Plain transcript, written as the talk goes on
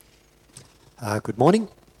Good morning.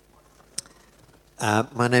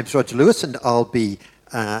 My name's Roger Lewis, and I'll be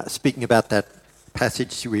speaking about that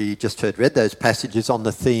passage we just heard read, those passages on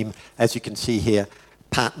the theme, as you can see here,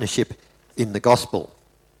 partnership in the gospel.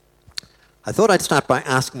 I thought I'd start by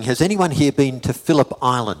asking, has anyone here been to Phillip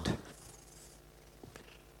Island?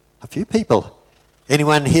 A few people.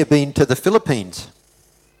 Anyone here been to the Philippines?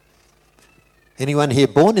 Anyone here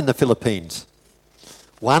born in the Philippines?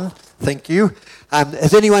 One, thank you.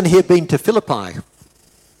 Has anyone here been to Philippi?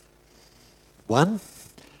 One,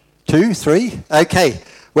 two, three? Okay.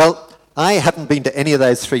 Well, I haven't been to any of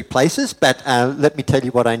those three places, but let me tell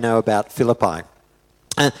you what I know about Philippi.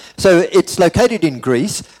 So it's located in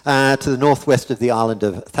Greece, to the northwest of the island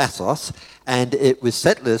of Thassos, and it was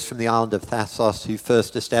settlers from the island of Thassos who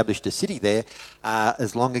first established a city there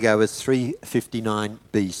as long ago as 359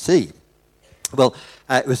 BC. Well,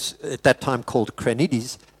 it was at that time called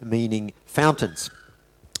Crenides, meaning fountains.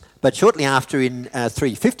 But shortly after, in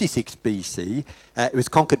 356 BC, it was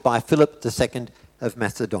conquered by Philip II of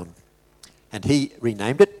Macedon. And he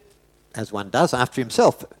renamed it, as one does, after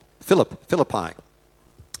himself, Philippi.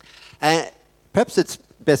 Perhaps it's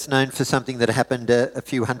best known for something that happened a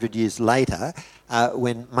few hundred years later,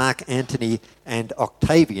 when Mark Antony and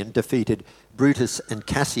Octavian defeated Brutus and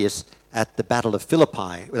Cassius at the Battle of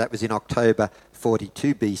Philippi. That was in October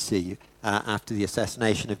 42 BC, after the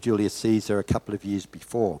assassination of Julius Caesar a couple of years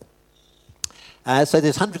before. So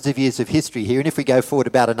there's hundreds of years of history here, and if we go forward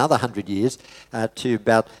about another 100 years to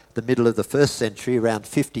about the middle of the first century, around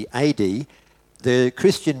 50 AD, the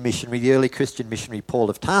Christian missionary, the early Christian missionary Paul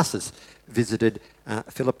of Tarsus, visited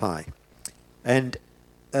Philippi. And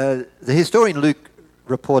the historian Luke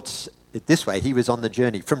reports it this way. He was on the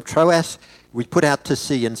journey. From Troas, we put out to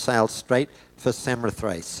sea and sailed straight for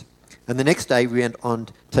Samothrace. And the next day we went on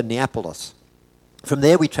to Neapolis. From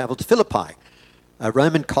there we travelled to Philippi, a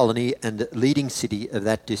Roman colony and leading city of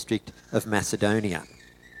that district of Macedonia.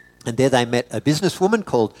 And there they met a businesswoman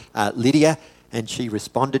called Lydia, and she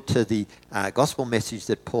responded to the gospel message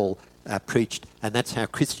that Paul preached, and that's how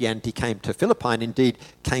Christianity came to Philippi, and indeed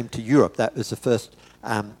came to Europe. That was the first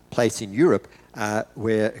place in Europe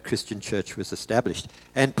where a Christian church was established.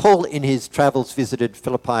 And Paul, in his travels, visited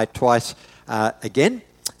Philippi twice again,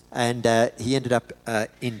 and he ended up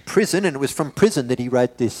in prison, and it was from prison that he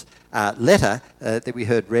wrote this letter that we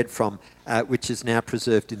heard read from, which is now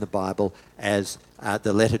preserved in the Bible as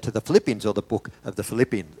the letter to the Philippians, or the book of the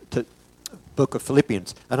Philippians. Book of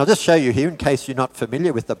Philippians. And I'll just show you here, in case you're not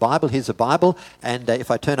familiar with the Bible. Here's a Bible, and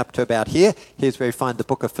if I turn up to about here, here's where you find the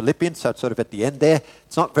book of Philippians, so it's sort of at the end there.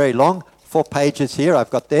 It's not very long, 4 pages here I've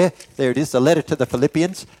got there. There it is, the letter to the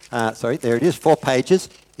Philippians. There it is, 4 pages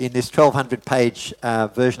in this 1,200-page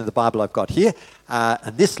version of the Bible I've got here.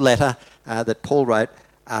 And this letter that Paul wrote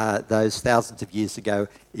those thousands of years ago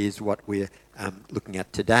is what we're looking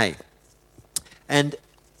at today. And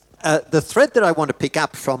the thread that I want to pick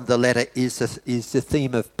up from the letter is the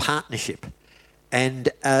theme of partnership. And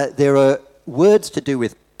there are words to do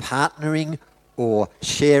with partnering or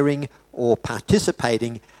sharing or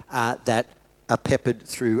participating that are peppered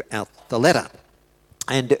throughout the letter.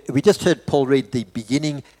 And we just heard Paul read the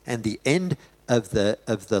beginning and the end of the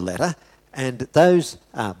letter. And those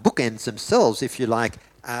bookends themselves, if you like,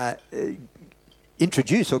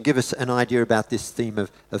 introduce or give us an idea about this theme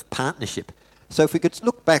of partnership. So if we could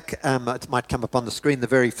look back, it might come up on the screen, the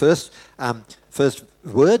very first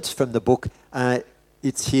words from the book.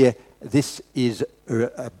 It's here. This is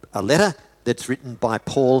a letter that's written by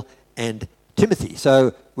Paul and Timothy.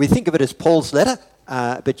 So we think of it as Paul's letter,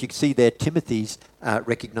 but you can see there Timothy's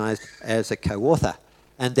recognised as a co-author.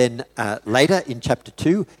 And then later in chapter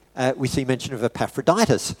 2, we see mention of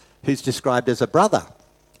Epaphroditus, who's described as a brother,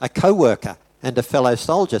 a co-worker, and a fellow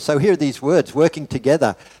soldier. So here are these words: working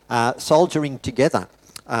together, soldiering together,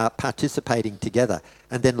 participating together.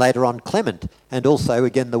 And then later on, Clement, and also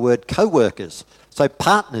again the word co-workers. So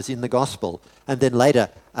partners in the gospel. And then later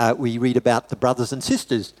we read about the brothers and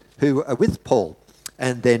sisters who are with Paul.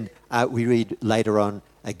 And then we read later on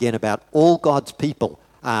again about all God's people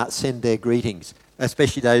send their greetings,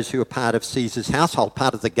 especially those who are part of Caesar's household,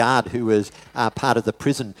 part of the guard who was part of the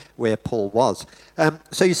prison where Paul was.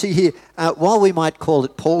 So you see here, while we might call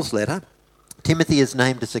it Paul's letter, Timothy is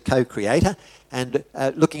named as a co-creator, and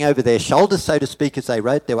looking over their shoulders, so to speak, as they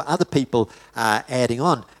wrote, there were other people adding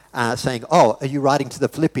on, saying, "Oh, are you writing to the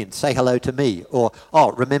Philippians? Say hello to me." Or,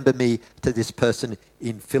 "Oh, remember me to this person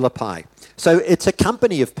in Philippi." So it's a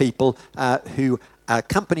company of people who a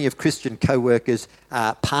company of Christian co-workers,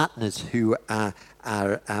 partners who are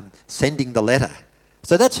sending the letter.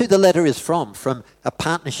 So that's who the letter is from a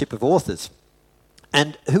partnership of authors.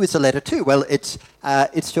 And who is the letter to? Well, it's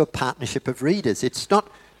to a partnership of readers. It's not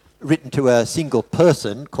written to a single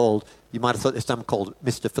person called, you might have thought there's some called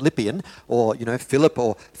Mr. Philippian, or, Philip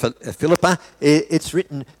or Philippa. It's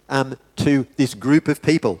written to this group of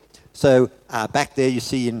people. So back there you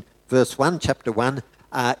see in verse 1, chapter 1,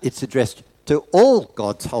 it's addressed to all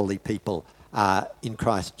God's holy people in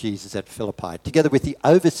Christ Jesus at Philippi, together with the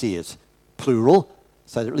overseers, plural.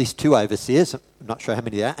 So there are at least 2 overseers, I'm not sure how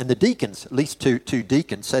many there are, and the deacons, at least two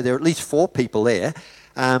deacons. So there are at least 4 people there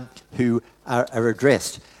who are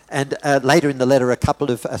addressed. And later in the letter, a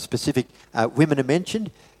couple of specific women are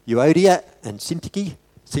mentioned, Euodia and Syntyche.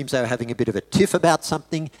 Seems they were having a bit of a tiff about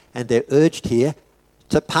something, and they're urged here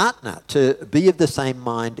to partner, to be of the same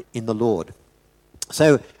mind in the Lord.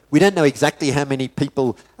 So we don't know exactly how many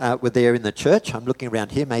people were there in the church. I'm looking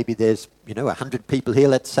around here. Maybe there's 100 people here,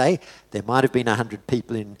 let's say. There might have been 100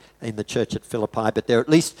 people in the church at Philippi, but there are at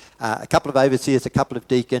least a couple of overseers, a couple of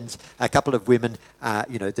deacons, a couple of women.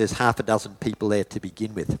 There's half a dozen people there to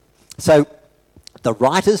begin with. So the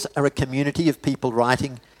writers are a community of people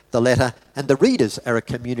writing the letter, and the readers are a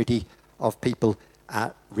community of people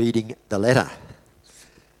reading the letter.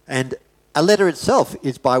 And a letter itself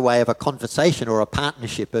is by way of a conversation or a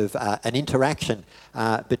partnership of an interaction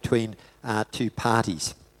between 2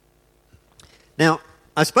 parties. Now,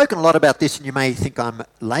 I've spoken a lot about this, and you may think I'm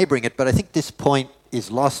labouring it, but I think this point is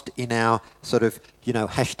lost in our sort of,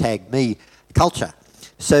 #me culture.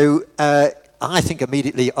 So I think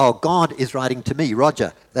immediately, oh, God is writing to me,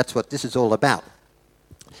 Roger. That's what this is all about.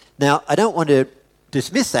 Now, I don't want to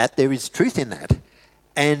dismiss that. There is truth in that.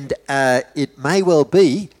 And it may well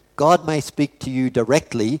be God may speak to you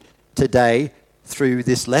directly today through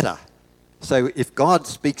this letter. So if God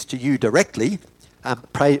speaks to you directly,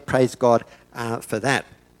 praise God for that.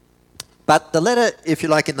 But the letter, if you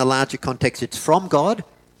like, in the larger context, it's from God,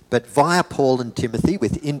 but via Paul and Timothy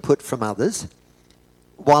with input from others.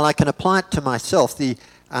 While I can apply it to myself, the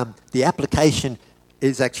application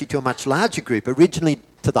is actually to a much larger group, originally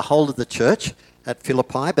to the whole of the church at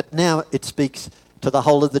Philippi, but now it speaks to the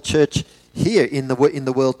whole of the church here in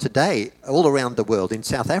the world today, all around the world, in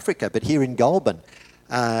South Africa, but here in Goulburn,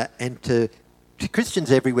 and to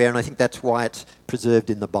Christians everywhere, and I think that's why it's preserved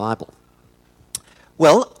in the Bible.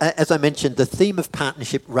 Well, as I mentioned, the theme of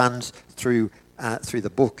partnership runs through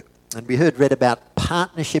the book, and we read about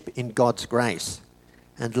partnership in God's grace,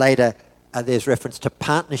 and later there's reference to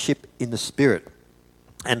partnership in the Spirit,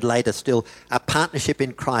 and later still a partnership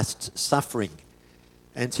in Christ's suffering.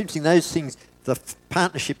 And it's interesting, those things, the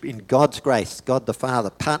partnership in God's grace, God the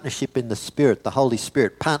Father, partnership in the Spirit, the Holy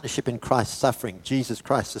Spirit, partnership in Christ's suffering, Jesus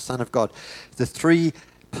Christ, the Son of God. The 3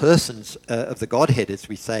 persons of the Godhead, as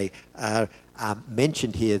we say, are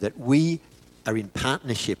mentioned here, that we are in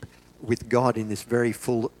partnership with God in this very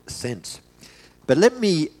full sense. But let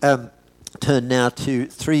me turn now to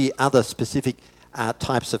 3 other specific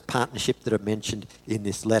types of partnership that are mentioned in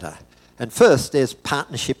this letter. And first, there's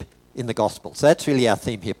partnership in the gospel. So that's really our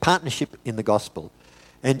theme here, partnership in the gospel.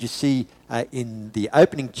 And you see in the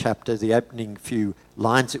opening chapter, the opening few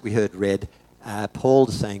lines that we heard read, Paul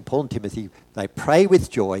is saying, Paul and Timothy, they pray with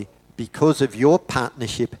joy because of your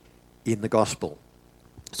partnership in the gospel.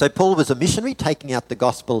 So Paul was a missionary taking out the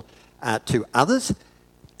gospel to others,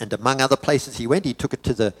 and among other places he went, he took it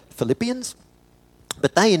to the Philippians.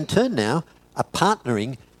 But they in turn now are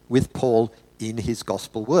partnering with Paul in his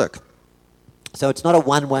gospel work. So it's not a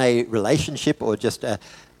one-way relationship or just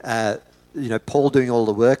Paul doing all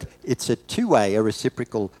the work. It's a two-way, a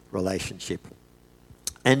reciprocal relationship.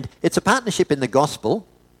 And it's a partnership in the gospel,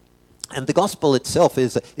 and the gospel itself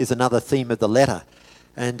is another theme of the letter.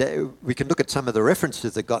 And we can look at some of the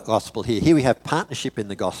references to the gospel here. Here we have partnership in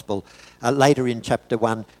the gospel. Later in chapter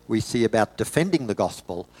 1, we see about defending the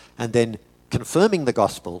gospel, and then confirming the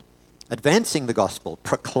gospel, advancing the gospel,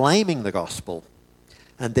 proclaiming the gospel.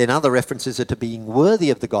 And then other references are to being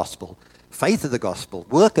worthy of the gospel, faith of the gospel,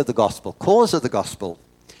 work of the gospel, cause of the gospel,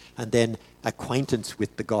 and then acquaintance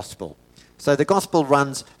with the gospel. So the gospel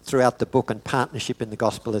runs throughout the book, and partnership in the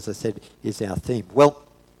gospel, as I said, is our theme. Well,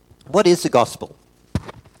 what is the gospel?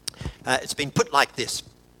 It's been put like this.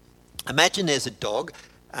 Imagine there's a dog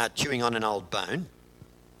chewing on an old bone.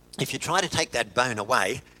 If you try to take that bone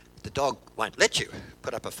away, the dog won't let you,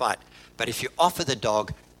 put up a fight. But if you offer the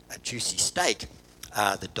dog a juicy steak,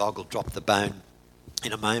 the dog will drop the bone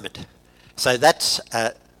in a moment. So that's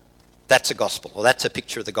a gospel, or that's a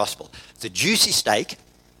picture of the gospel. The juicy steak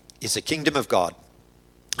is the kingdom of God,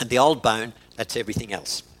 and the old bone, that's everything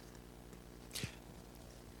else.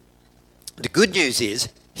 The good news is,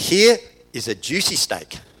 here is a juicy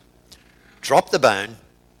steak. Drop the bone,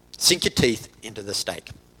 sink your teeth into the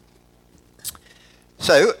steak.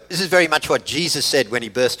 So this is very much what Jesus said when he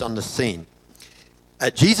burst on the scene.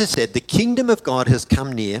 Jesus said, "The kingdom of God has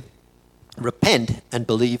come near. Repent and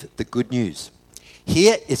believe the good news."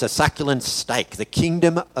 Here is a succulent steak, the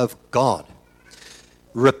kingdom of God.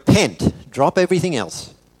 Repent, drop everything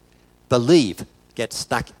else. Believe, get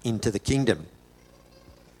stuck into the kingdom.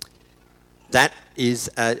 That is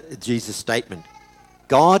Jesus' statement.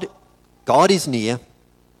 God is near.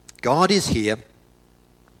 God is here.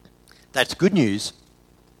 That's good news.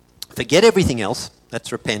 Forget everything else.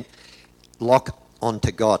 That's repent. Lock onto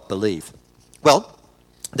God. Believe. Well,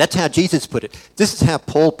 that's how Jesus put it. This is how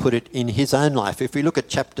Paul put it in his own life. If we look at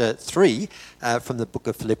chapter 3 from the book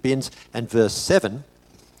of Philippians and verse 7,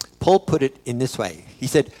 Paul put it in this way. He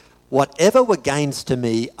said, "Whatever were gains to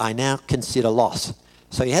me, I now consider loss."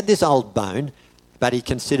 So he had this old bone, but he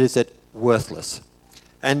considers it worthless.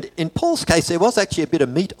 And in Paul's case, there was actually a bit of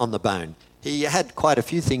meat on the bone. He had quite a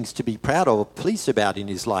few things to be proud of or pleased about in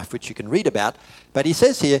his life, which you can read about. But he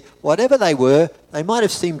says here, whatever they were, they might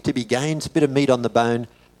have seemed to be gains, a bit of meat on the bone,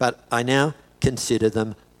 but I now consider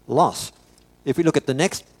them loss. If we look at the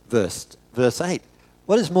next verse, verse 8,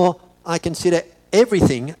 what is more, I consider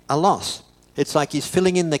everything a loss. It's like he's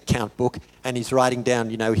filling in the account book and he's writing down,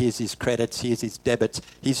 here's his credits, here's his debits.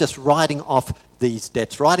 He's just writing off these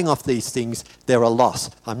debts, writing off these things. They're a loss.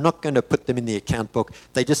 I'm not going to put them in the account book.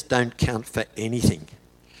 They just don't count for anything.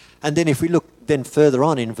 And then if we look then further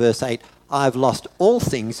on in verse 8, I've lost all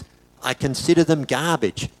things. I consider them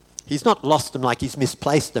garbage. He's not lost them like he's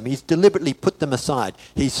misplaced them. He's deliberately put them aside.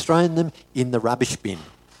 He's thrown them in the rubbish bin.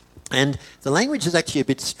 And the language is actually a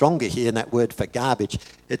bit stronger here in that word for garbage.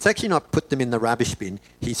 It's actually not put them in the rubbish bin.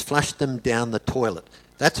 He's flushed them down the toilet.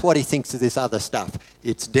 That's what he thinks of this other stuff.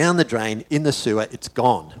 It's down the drain, in the sewer, it's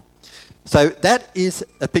gone. So that is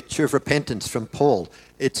a picture of repentance from Paul.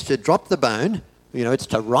 It's to drop the bone, it's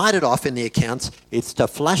to write it off in the accounts, it's to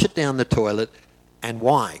flush it down the toilet. And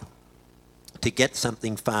why? To get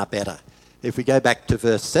something far better. If we go back to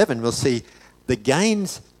verse 7, we'll see the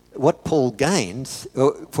gains. What Paul gains,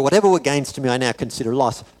 for whatever were gains to me, I now consider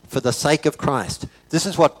loss for the sake of Christ. This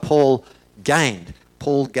is what Paul gained.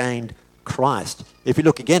 Paul gained Christ. If you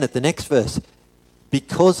look again at the next verse,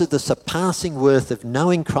 because of the surpassing worth of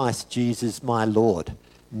knowing Christ Jesus my Lord.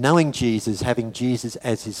 Knowing Jesus, having Jesus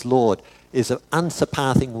as his Lord, is of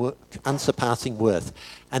unsurpassing worth.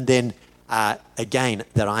 And then again,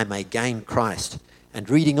 that I may gain Christ. And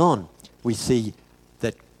reading on, we see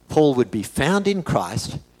that Paul would be found in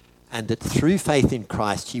Christ, and that through faith in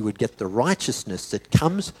Christ he would get the righteousness that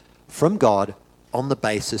comes from God on the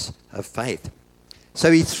basis of faith. So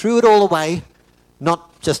he threw it all away,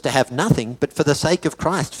 not just to have nothing, but for the sake of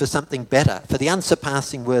Christ, for something better, for the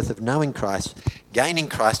unsurpassing worth of knowing Christ, gaining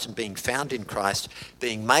Christ and being found in Christ,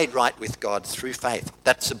 being made right with God through faith.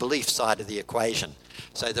 That's the belief side of the equation.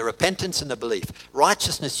 So the repentance and the belief.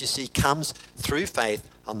 Righteousness, you see, comes through faith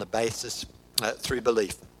on the basis, through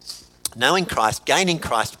belief. Knowing Christ, gaining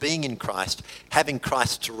Christ, being in Christ, having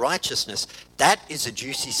Christ's righteousness, that is a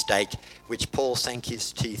juicy steak which Paul sank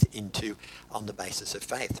his teeth into on the basis of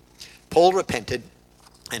faith. Paul repented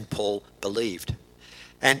and Paul believed.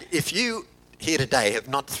 And if you here today have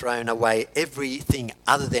not thrown away everything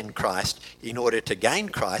other than Christ in order to gain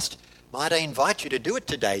Christ, might I invite you to do it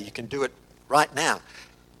today? You can do it right now.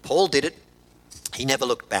 Paul did it. He never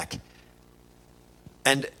looked back.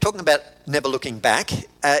 And talking about never looking back,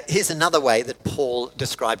 here's another way that Paul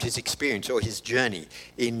described his experience or his journey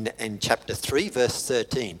in chapter 3, verse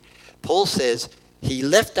 13. Paul says, he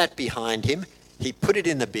left that behind him, he put it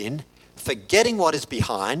in the bin, forgetting what is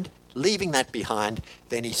behind, leaving that behind,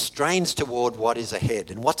 then he strains toward what is ahead.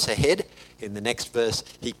 And what's ahead? In the next verse,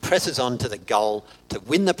 he presses on to the goal to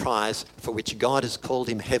win the prize for which God has called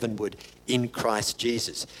him heavenward in Christ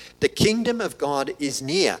Jesus. The kingdom of God is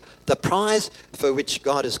near. The prize for which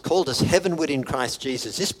God has called us heavenward in Christ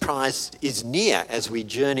Jesus. This prize is near as we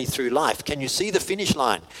journey through life. Can you see the finish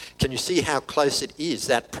line? Can you see how close it is,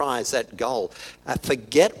 that prize, that goal?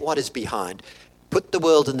 Forget what is behind. Put the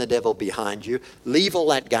world and the devil behind you. Leave all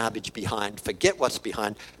that garbage behind. Forget what's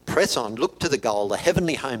behind. Press on. Look to the goal, the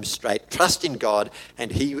heavenly home straight. Trust in God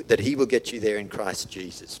and that he will get you there in Christ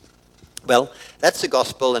Jesus. Well, that's the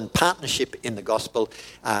gospel, and partnership in the gospel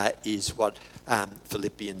is what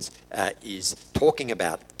Philippians is talking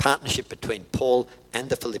about. Partnership between Paul and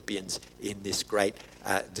the Philippians in this great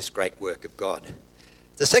work of God.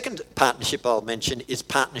 The second partnership I'll mention is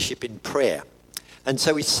partnership in prayer. And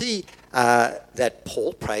so we see that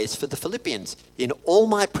Paul prays for the Philippians. In all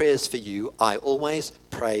my prayers for you, I always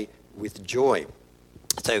pray with joy.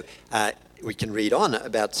 So we can read on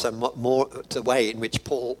about somewhat more the way in which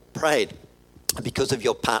Paul prayed. because of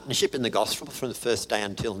your partnership in the gospel from the first day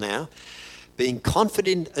until now, being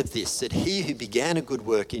confident of this, that he who began a good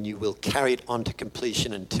work in you will carry it on to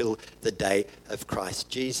completion until the day of Christ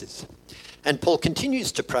Jesus. And Paul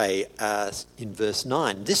continues to pray in verse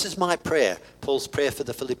 9. This is my prayer, Paul's prayer for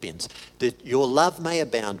the Philippians, that your love may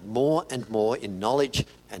abound more and more in knowledge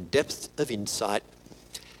and depth of insight,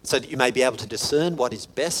 so that you may be able to discern what is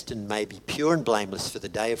best and may be pure and blameless for the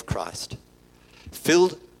day of Christ,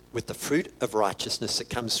 filled with the fruit of righteousness that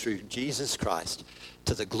comes through Jesus Christ,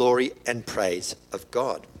 to the glory and praise of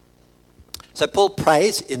God. So Paul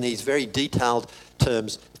prays in these very detailed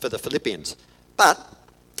terms for the Philippians, but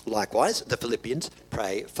likewise the Philippians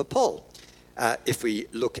pray for Paul. If we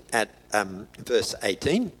look at verse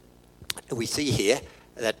 18, we see here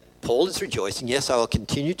that Paul is rejoicing. Yes, I will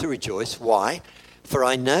continue to rejoice. Why? For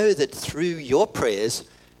I know that through your prayers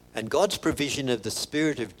and God's provision of the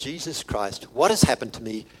Spirit of Jesus Christ, what has happened to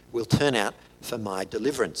me will turn out for my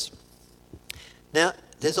deliverance. Now,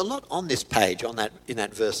 there's a lot on this page, in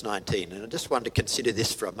that verse 19, and I just wanted to consider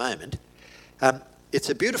this for a moment. It's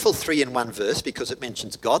a beautiful 3-in-1 verse because it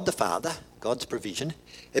mentions God the Father, God's provision.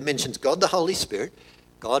 It mentions God the Holy Spirit,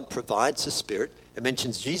 God provides the Spirit. It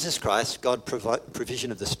mentions Jesus Christ, God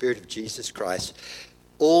provision of the Spirit of Jesus Christ.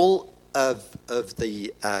 All of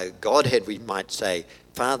the Godhead, we might say,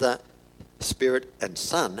 Father, Spirit and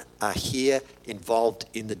Son, are here involved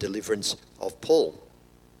in the deliverance of Paul.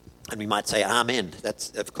 And we might say, Amen.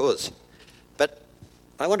 That's, of course. But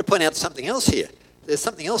I want to point out something else here. There's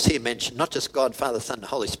something else here mentioned, not just God, Father, Son, and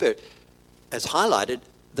Holy Spirit. As highlighted,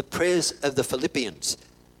 the prayers of the Philippians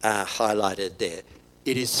are highlighted there.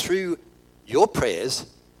 It is through your prayers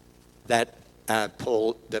that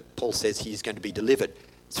Paul says he's going to be delivered.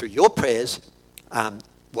 Through your prayers,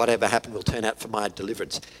 whatever happened will turn out for my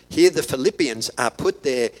deliverance. Here the Philippians are put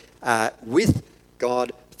there with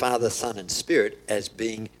God, Father, Son, and Spirit as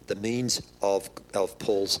being the means of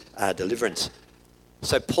Paul's deliverance.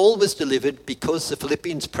 So Paul was delivered because the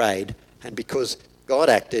Philippians prayed and because God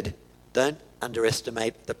acted. Don't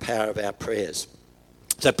underestimate the power of our prayers.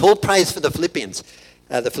 So Paul prays for the Philippians.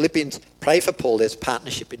 The Philippians pray for Paul. There's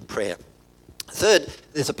partnership in prayer. Third,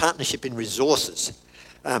 there's a partnership in resources.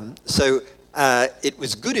 It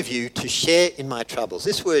was good of you to share in my troubles.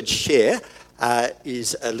 This word share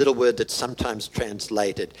is a little word that's sometimes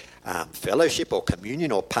translated fellowship or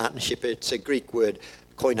communion or partnership. It's a Greek word,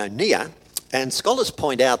 koinonia. And scholars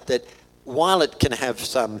point out that while it can have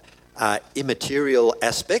some immaterial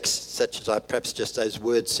aspects, such as perhaps just those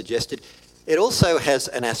words suggested, it also has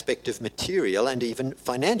an aspect of material and even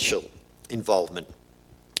financial involvement.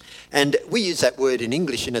 And we use that word in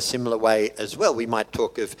English in a similar way as well. We might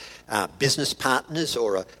talk of business partners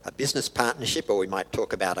or a business partnership, or we might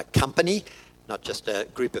talk about a company, not just a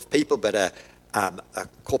group of people, but a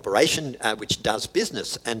corporation which does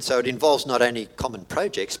business. And so it involves not only common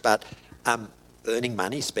projects, but earning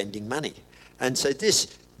money, spending money. And so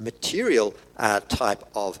this material type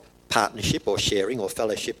of partnership or sharing or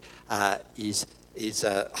fellowship is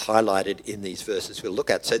highlighted in these verses we'll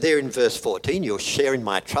look at. So there in verse 14, you'll share in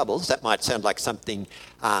my troubles. That might sound like something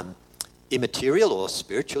immaterial or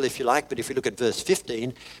spiritual, if you like. But if we look at verse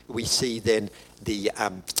 15, we see then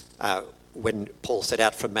when Paul set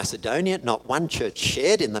out from Macedonia, not one church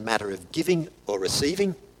shared in the matter of giving or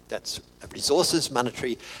receiving. That's resources,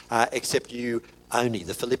 monetary, except you only,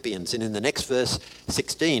 the Philippians. And in the next verse,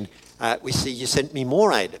 16, we see you sent me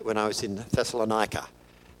more aid when I was in Thessalonica.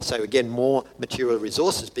 So again, more material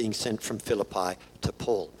resources being sent from Philippi to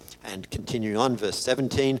Paul. And continuing on, verse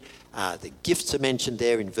 17, the gifts are mentioned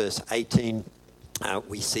there. In verse 18,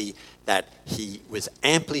 we see that he was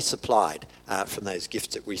amply supplied from those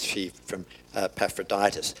gifts that we received from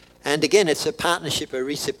Epaphroditus. And again, it's a partnership, a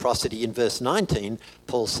reciprocity. In verse 19,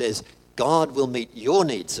 Paul says, God will meet your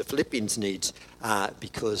needs, the Philippians' needs,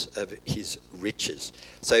 because of his riches.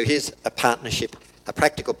 So here's a partnership, a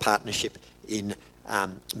practical partnership in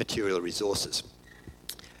material resources.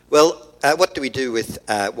 Well, what do we do with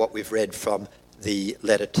what we've read from the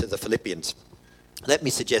letter to the Philippians? Let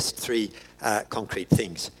me suggest three concrete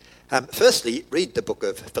things. Firstly, read the book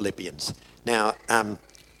of Philippians. Now,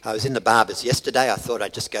 I was in the barber's yesterday. I thought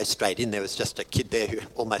I'd just go straight in. There was just a kid there who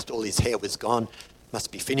almost all his hair was gone.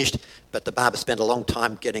 Must be finished. But the barber spent a long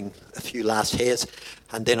time getting a few last hairs.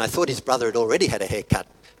 And then I thought his brother had already had a haircut.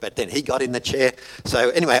 But then he got in the chair. So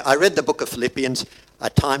anyway, I read the book of Philippians. I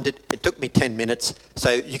timed it. It took me 10 minutes. So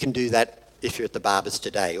you can do that if you're at the barber's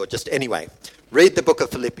today, or just anyway. read the book of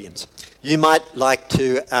Philippians. You might like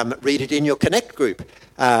to read it in your Connect group.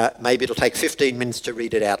 Maybe it'll take 15 minutes to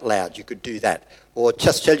read it out loud. You could do that. Or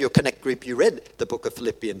just tell your Connect group you read the book of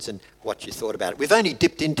Philippians and what you thought about it. We've only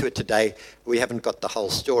dipped into it today. We haven't got the whole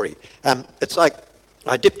story. It's like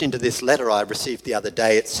I dipped into this letter I received the other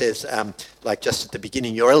day. It says, like just at the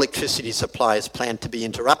beginning, your electricity supply is planned to be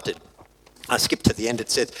interrupted. I skipped to the end. It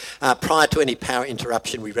says, prior to any power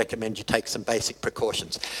interruption, we recommend you take some basic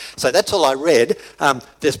precautions. So that's all I read.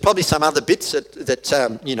 There's probably some other bits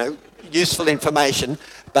that useful information,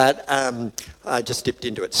 but I just dipped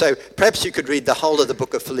into it. So perhaps you could read the whole of the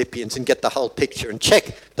book of Philippians and get the whole picture and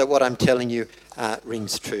check that what I'm telling you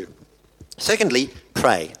rings true. Secondly,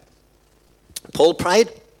 pray. Paul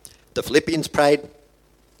prayed. The Philippians prayed.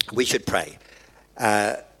 We should pray.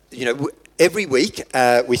 Every week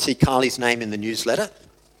we see Carly's name in the newsletter.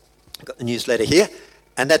 I've got the newsletter here,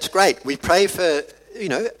 and that's great. We pray for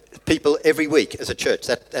people every week as a church.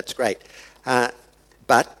 That's great.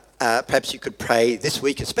 But perhaps you could pray this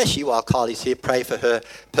week, especially while Carly's here. Pray for her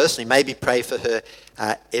personally. Maybe pray for her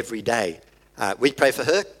every day. We pray for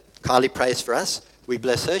her. Carly prays for us. We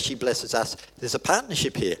bless her. She blesses us. There's a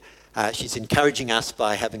partnership here. She's encouraging us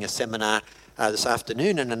by having a seminar this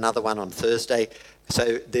afternoon and another one on Thursday.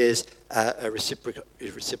 So there's a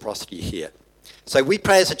reciprocity here. So we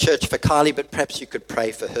pray as a church for Kylie, but perhaps you could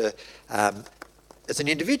pray for her as an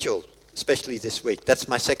individual, especially this week. That's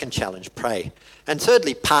my second challenge, pray. And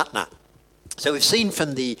thirdly, partner. So we've seen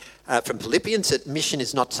from Philippians that mission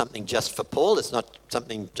is not something just for Paul. It's not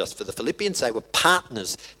something just for the Philippians. They were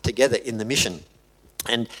partners together in the mission.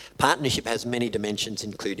 And partnership has many dimensions,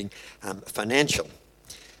 including financial.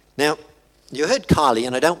 Now, you heard Kylie,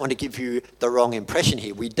 and I don't want to give you the wrong impression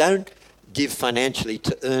here. We don't give financially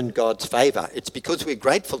to earn God's favour. It's because we're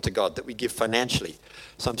grateful to God that we give financially.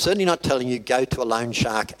 So I'm certainly not telling you go to a loan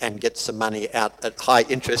shark and get some money out at high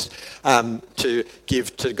interest to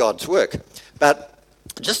give to God's work. But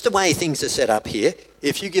just the way things are set up here,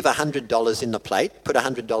 if you give $100 in the plate, put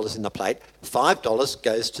 $100 in the plate, $5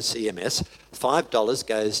 goes to CMS, $5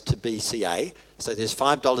 goes to BCA. So there's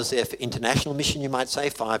 $5 there for international mission, you might say,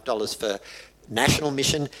 $5 for national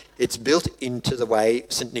mission. It's built into the way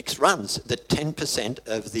St. Nick's runs, that 10%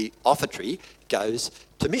 of the offertory goes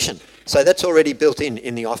to mission. So that's already built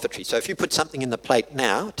in the offertory. So if you put something in the plate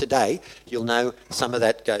now, today, you'll know some of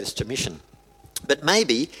that goes to mission. But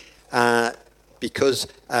maybe because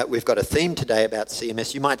we've got a theme today about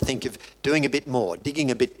CMS, you might think of doing a bit more, digging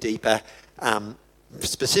a bit deeper,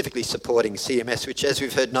 specifically supporting CMS, which, as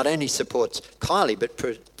we've heard, not only supports Kylie,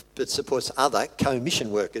 but supports other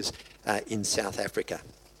co-mission workers in South Africa.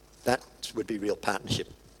 That would be real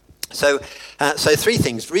partnership. So three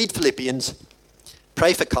things. Read Philippians,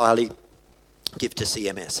 pray for Kylie, give to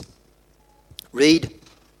CMS. Read,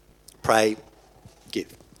 pray,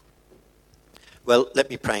 give. Well, let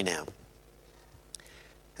me pray now.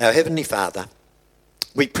 Our Heavenly Father,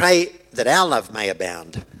 we pray that our love may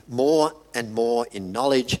abound more and more in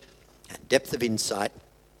knowledge and depth of insight,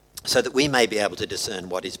 so that we may be able to discern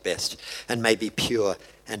what is best and may be pure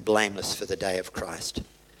and blameless for the day of Christ,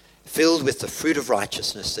 filled with the fruit of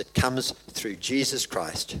righteousness that comes through Jesus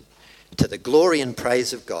Christ, to the glory and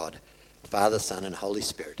praise of God, Father, Son, and Holy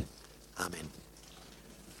Spirit. Amen.